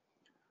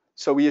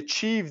 So we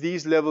achieve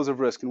these levels of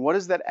risk. And what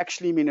does that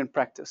actually mean in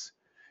practice?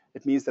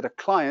 It means that a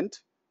client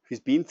who's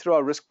been through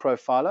our risk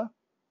profiler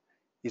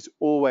is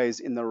always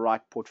in the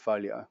right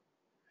portfolio.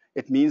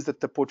 It means that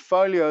the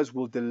portfolios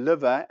will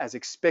deliver as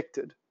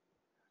expected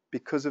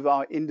because of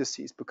our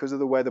indices, because of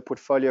the way the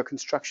portfolio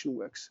construction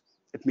works.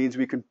 It means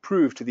we can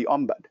prove to the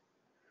ombud,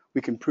 we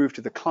can prove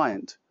to the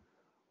client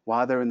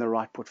why they're in the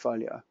right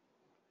portfolio.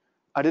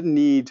 I don't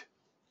need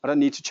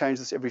to change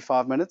this every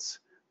 5 minutes.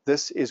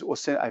 This is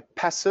also a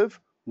passive,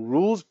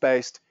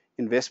 rules-based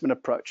investment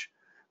approach.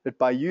 But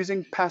by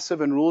using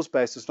passive and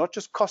rules-based, it's not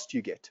just cost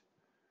you get.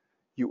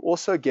 You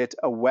also get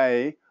a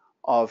way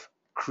of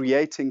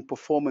creating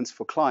performance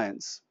for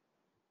clients.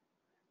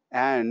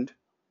 And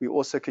we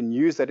also can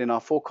use that in our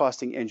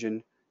forecasting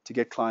engine to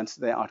get clients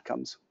to their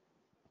outcomes.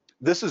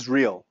 This is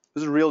real.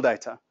 This is real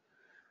data.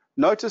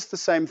 Notice the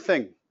same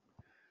thing.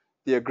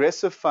 The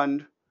aggressive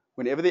fund,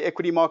 whenever the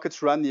equity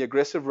markets run, the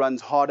aggressive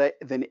runs harder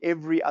than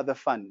every other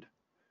fund.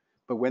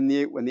 But when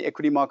the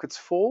equity markets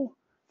fall,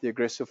 the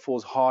aggressive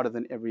falls harder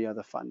than every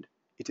other fund.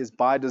 It is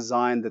by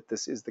design that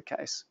this is the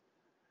case.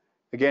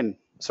 Again,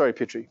 sorry,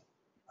 Petri.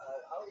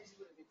 How easy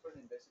would it be for an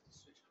investor to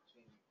switch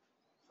between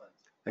funds?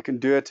 They can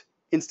do it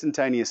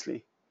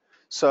instantaneously.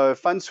 So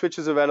fund switch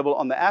is available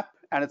on the app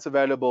and it's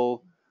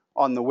available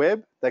on the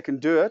web. They can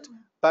do it.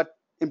 But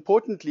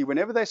importantly,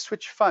 whenever they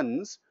switch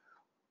funds,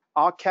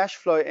 our cash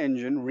flow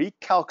engine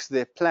recalcs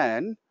their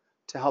plan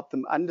to help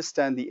them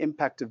understand the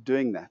impact of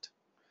doing that.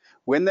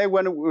 When they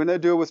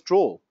do a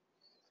withdrawal,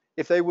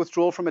 if they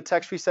withdraw from a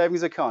tax-free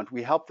savings account,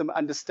 we help them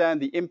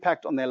understand the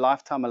impact on their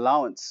lifetime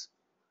allowance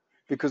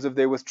because of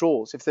their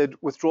withdrawals. If they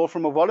withdraw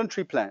from a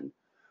voluntary plan,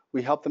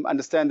 we help them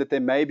understand that there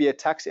may be a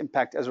tax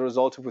impact as a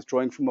result of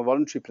withdrawing from a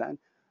voluntary plan.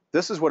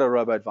 This is what a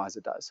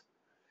robo-advisor does.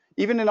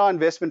 Even in our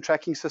investment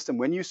tracking system,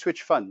 when you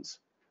switch funds,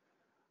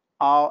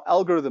 our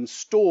algorithm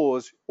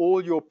stores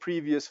all your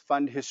previous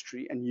fund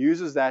history and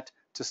uses that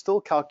to still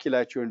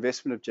calculate your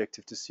investment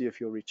objective to see if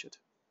you'll reach it.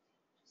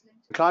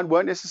 The client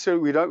won't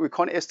necessarily, we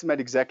can't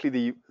estimate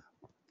exactly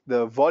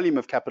the volume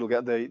of capital,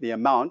 the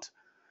amount,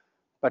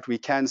 but we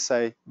can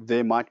say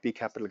there might be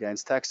capital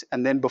gains tax.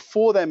 And then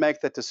before they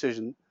make that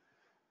decision,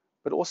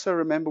 but also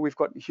remember we've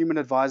got human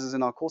advisors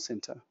in our call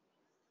center.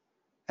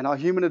 And our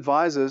human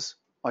advisors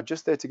are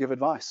just there to give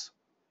advice.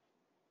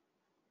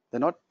 They're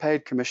not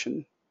paid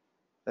commission,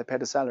 they're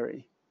paid a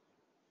salary.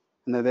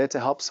 And they're there to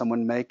help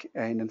someone make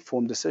an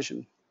informed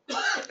decision.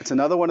 It's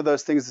another one of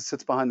those things that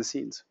sits behind the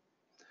scenes.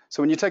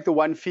 So when you take the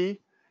ONeFee,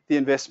 the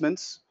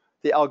investments,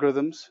 the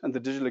algorithms, and the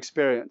digital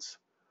experience,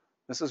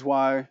 this is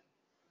why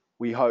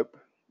we hope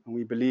and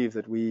we believe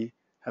that we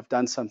have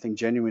done something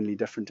genuinely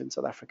different in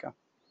South Africa.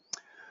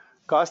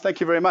 Guys, thank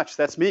you very much.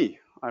 That's me.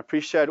 I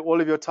appreciate all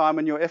of your time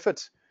and your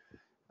effort.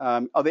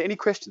 Are there any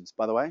questions,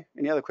 by the way?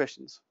 Any other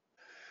questions?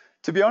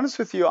 To be honest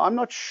with you, I'm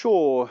not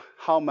sure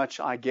how much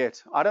I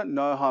get. I don't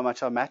know how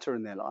much I matter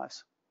in their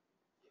lives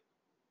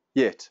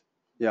yet.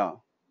 Yeah.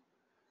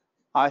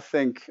 I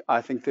think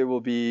there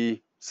will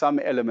be some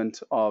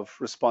element of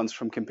response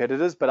from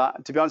competitors,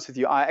 but to be honest with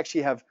you, I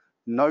actually have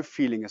no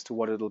feeling as to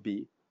what it'll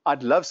be.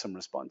 I'd love some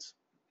response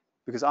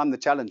because I'm the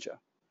challenger.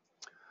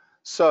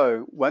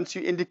 So once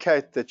you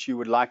indicate that you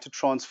would like to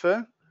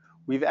transfer,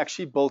 we've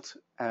actually built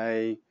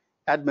a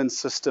admin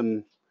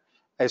system,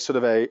 a sort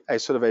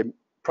of a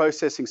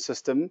processing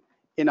system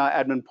in our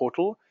admin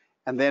portal.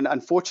 And then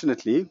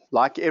unfortunately,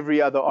 like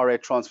every other RA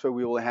transfer,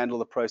 we will handle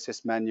the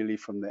process manually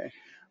from there.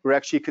 We're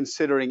actually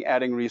considering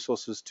adding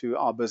resources to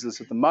our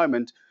business at the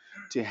moment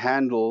to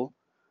handle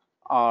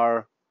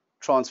our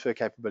transfer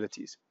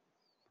capabilities.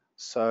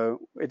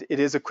 So it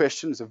is a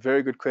question. It's a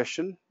very good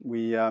question.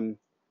 We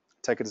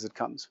take it as it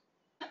comes.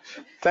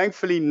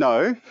 Thankfully,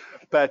 no,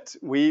 but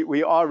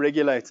we are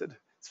regulated.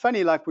 It's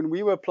funny, like when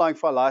we were applying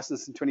for our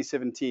license in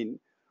 2017,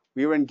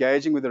 we were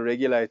engaging with the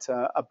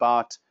regulator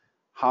about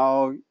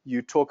how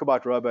you talk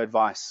about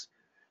robo-advice.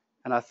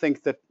 And I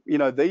think that, you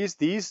know,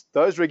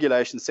 those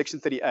regulations, Section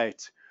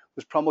 38,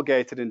 was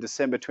promulgated in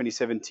December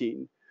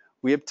 2017.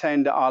 We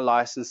obtained our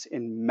license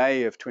in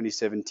May of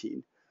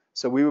 2017.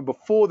 So we were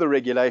before the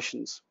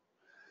regulations.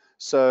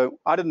 So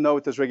I didn't know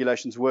what those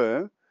regulations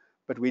were,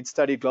 but we'd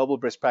studied global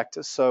best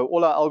practice. So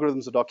all our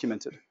algorithms are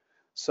documented.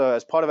 So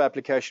as part of our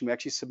application, we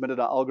actually submitted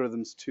our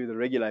algorithms to the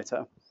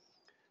regulator.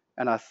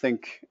 And I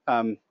think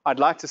I'd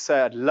love to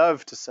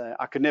say,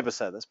 I could never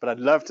say this, but I'd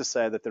love to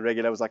say that the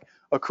regulator was like,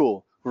 oh,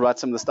 cool, we'll write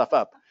some of the stuff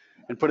up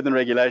and put it in the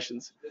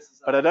regulations.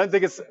 But I don't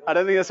think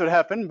this would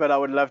happen, but I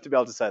would love to be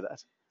able to say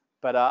that.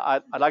 But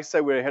I'd like to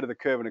say we're ahead of the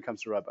curve when it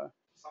comes to robo.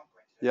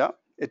 Yeah,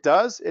 it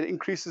does. It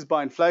increases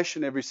by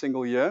inflation every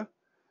single year,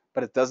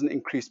 but it doesn't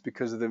increase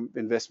because of the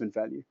investment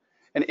value.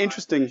 And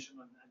interesting,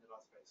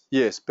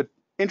 yes, but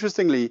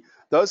interestingly,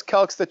 those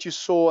calcs that you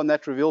saw on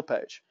that reveal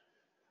page,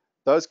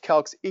 those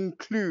calcs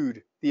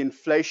include the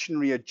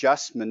inflationary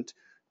adjustment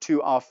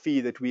to our fee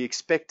that we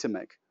expect to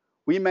make.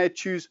 We may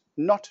choose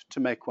not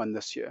to make one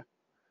this year,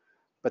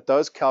 but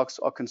those calcs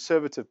are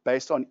conservative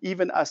based on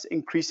even us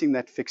increasing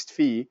that fixed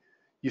fee.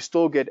 You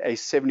still get a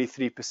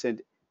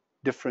 73%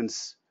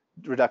 difference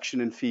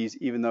reduction in fees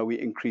even though we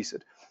increase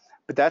it.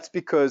 But that's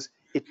because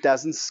it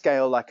doesn't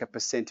scale like a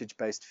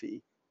percentage-based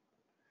fee.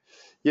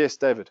 Yes,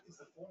 David. Is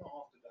the 4.5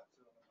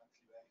 deducted on a monthly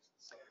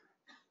basis? So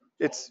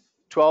it's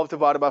 12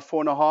 divided by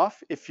 4.5.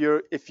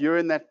 If you're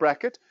in that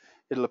bracket,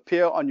 it'll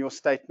appear on your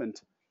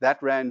statement.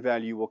 That rand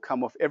value will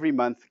come off every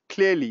month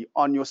clearly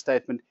on your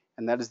statement,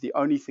 and that is the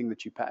only thing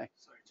that you pay.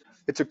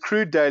 It's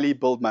accrued daily,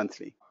 billed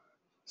monthly.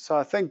 So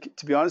I think,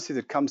 to be honest with you,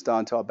 it comes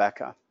down to our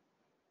backer.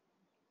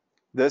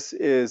 This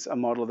is a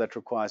model that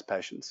requires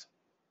patience.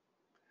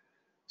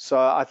 So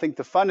I think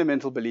the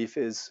fundamental belief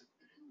is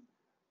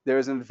there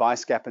is an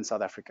advice gap in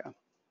South Africa.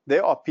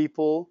 There are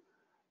people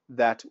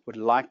that would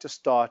like to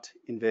start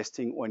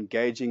investing or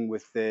engaging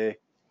with their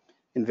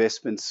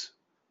investments,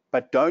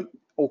 but don't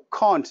or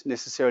can't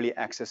necessarily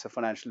access a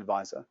financial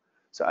advisor.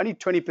 So only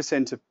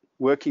 20% of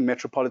working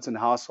metropolitan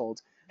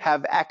households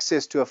have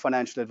access to a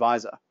financial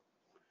advisor.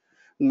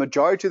 The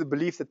majority of the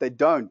belief that they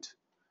don't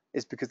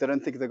is because they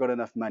don't think they've got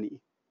enough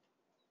money.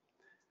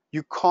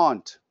 You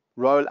can't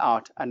roll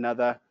out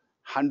another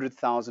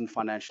 100,000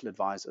 financial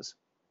advisors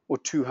or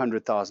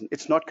 200,000.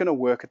 It's not going to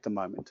work at the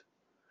moment.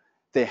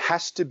 There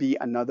has to be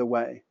another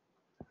way.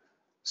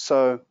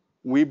 So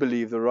we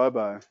believe the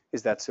robo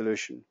is that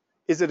solution.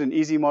 Is it an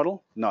easy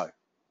model? No.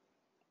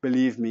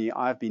 Believe me,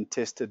 I've been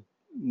tested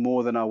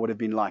more than I would have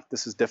been like.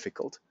 This is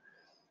difficult.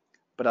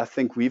 But I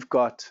think we've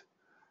got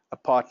a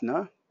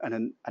partner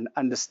and an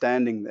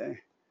understanding there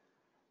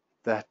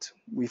that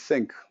we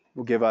think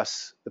will give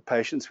us the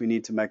patience we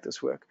need to make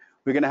this work.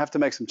 We're going to have to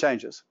make some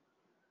changes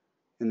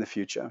in the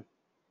future,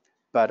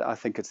 but I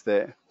think it's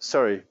there.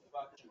 Sorry.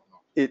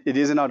 It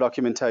is in our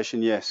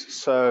documentation, yes.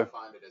 So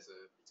find it as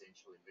a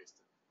potential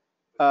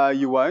investor.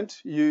 you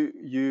won't.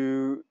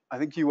 I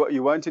think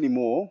you won't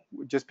anymore,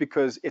 just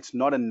because it's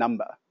not a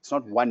number. It's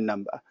not one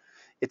number.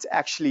 It's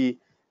actually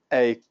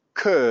a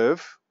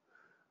curve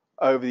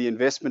over the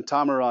investment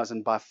time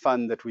horizon by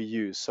fund that we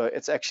use. So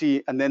it's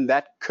actually, and then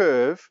that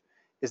curve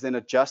is then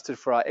adjusted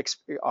for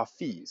our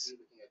fees.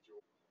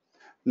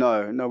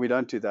 No, we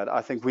don't do that.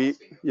 I think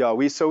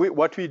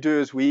what we do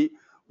is we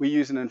we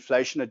use an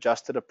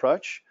inflation-adjusted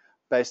approach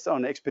based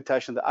on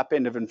expectation of the up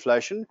end of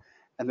inflation,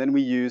 and then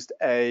we used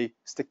a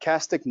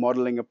stochastic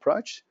modeling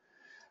approach.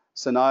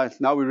 So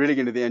now we're really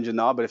getting to the engine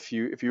now, but if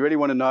you really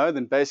want to know,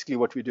 then basically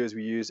what we do is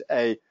we use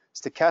a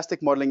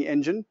stochastic modeling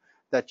engine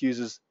that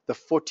uses the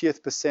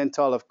 40th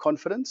percentile of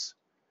confidence.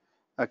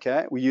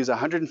 Okay, we use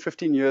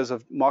 115 years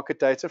of market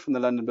data from the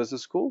London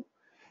Business School,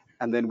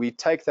 and then we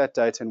take that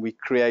data and we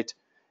create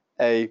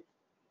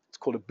it's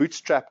called a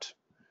bootstrapped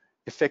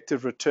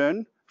effective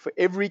return for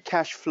every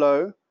cash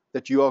flow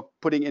that you are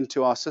putting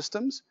into our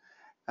systems,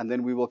 and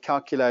then we will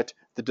calculate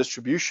the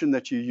distribution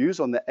that you use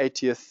on the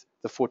 80th,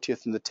 the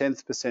 40th, and the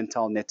 10th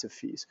percentile net of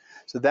fees.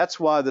 So that's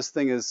why this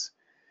thing is,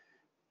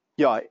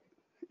 yeah,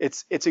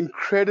 it's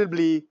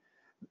incredibly,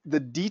 the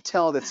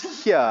detail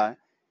that's here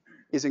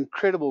is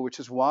incredible, which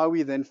is why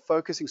we're then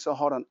focusing so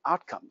hard on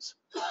outcomes.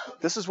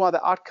 This is why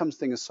the outcomes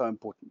thing is so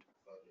important.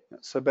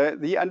 So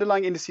the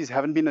underlying indices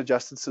haven't been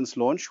adjusted since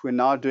launch. We're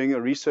now doing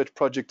a research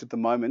project at the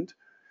moment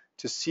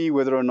to see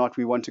whether or not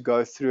we want to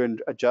go through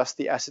and adjust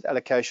the asset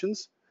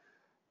allocations.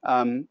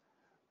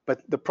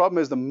 But the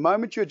problem is the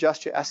moment you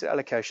adjust your asset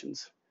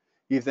allocations,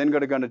 you've then got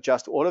to go and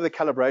adjust all of the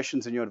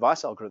calibrations in your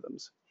advice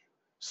algorithms.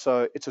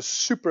 So it's a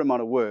super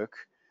amount of work.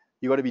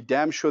 You've got to be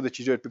damn sure that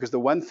you do it, because the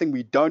one thing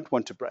we don't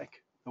want to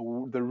break,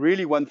 the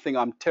really one thing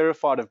I'm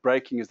terrified of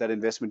breaking, is that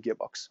investment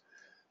gearbox.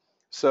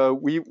 So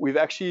we've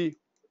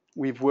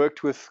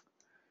worked with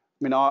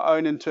our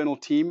own internal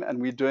team, and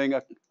we're doing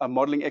a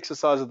modeling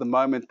exercise at the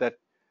moment that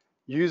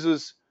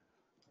uses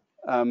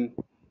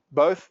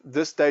both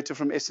this data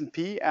from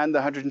S&P and the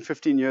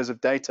 115 years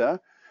of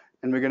data,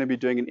 and we're going to be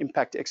doing an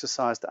impact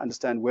exercise to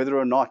understand whether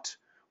or not,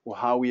 or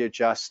how we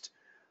adjust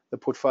the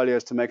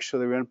portfolios to make sure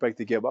that we don't break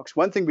the gearbox.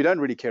 One thing we don't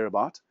really care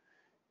about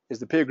is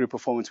the peer group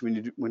performance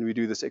when we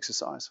do this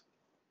exercise.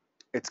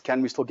 It's,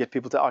 can we still get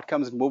people to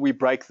outcomes, and will we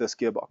break this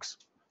gearbox?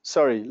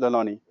 Sorry,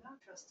 Lalani.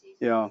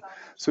 Yeah.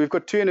 So we've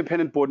got 2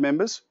 independent board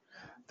members.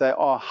 They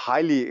are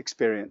highly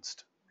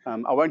experienced.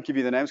 I won't give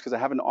you the names because I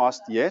haven't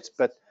asked yet,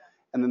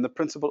 and then the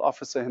principal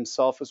officer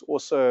himself is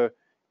also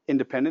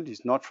independent.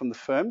 He's not from the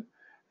firm,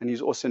 and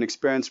he's also an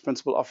experienced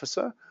principal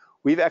officer.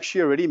 We've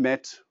actually already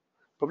met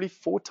probably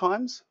 4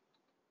 times.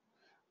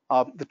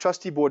 The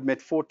trustee board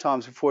met 4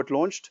 times before it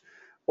launched.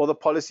 All the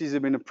policies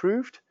have been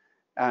approved,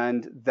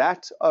 and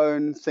that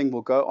own thing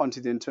will go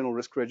onto the internal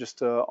risk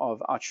register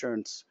of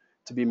OUTsurance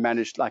to be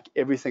managed like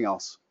everything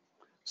else.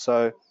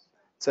 So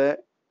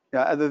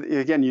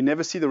again, you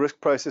never see the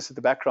risk process at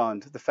the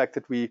background. The fact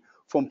that we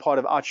form part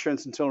of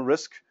OUTsurance internal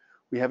risk,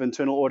 we have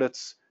internal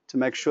audits to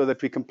make sure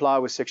that we comply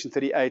with Section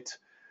 38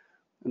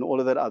 and all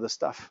of that other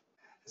stuff.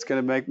 It's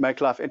going to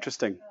make life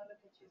interesting.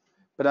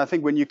 But I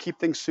think when you keep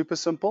things super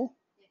simple,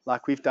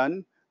 like we've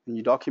done, and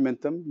you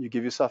document them, you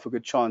give yourself a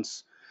good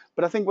chance.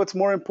 But I think what's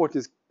more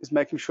important is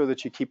making sure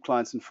that you keep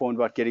clients informed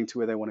about getting to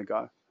where they want to go.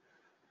 Are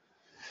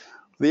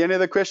there any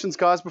other questions,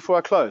 guys, before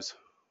I close?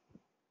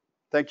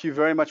 Thank you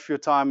very much for your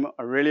time.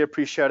 I really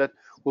appreciate it.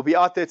 We'll be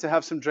out there to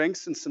have some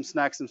drinks and some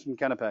snacks and some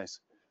canapes.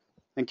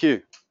 Thank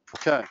you.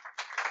 Okay.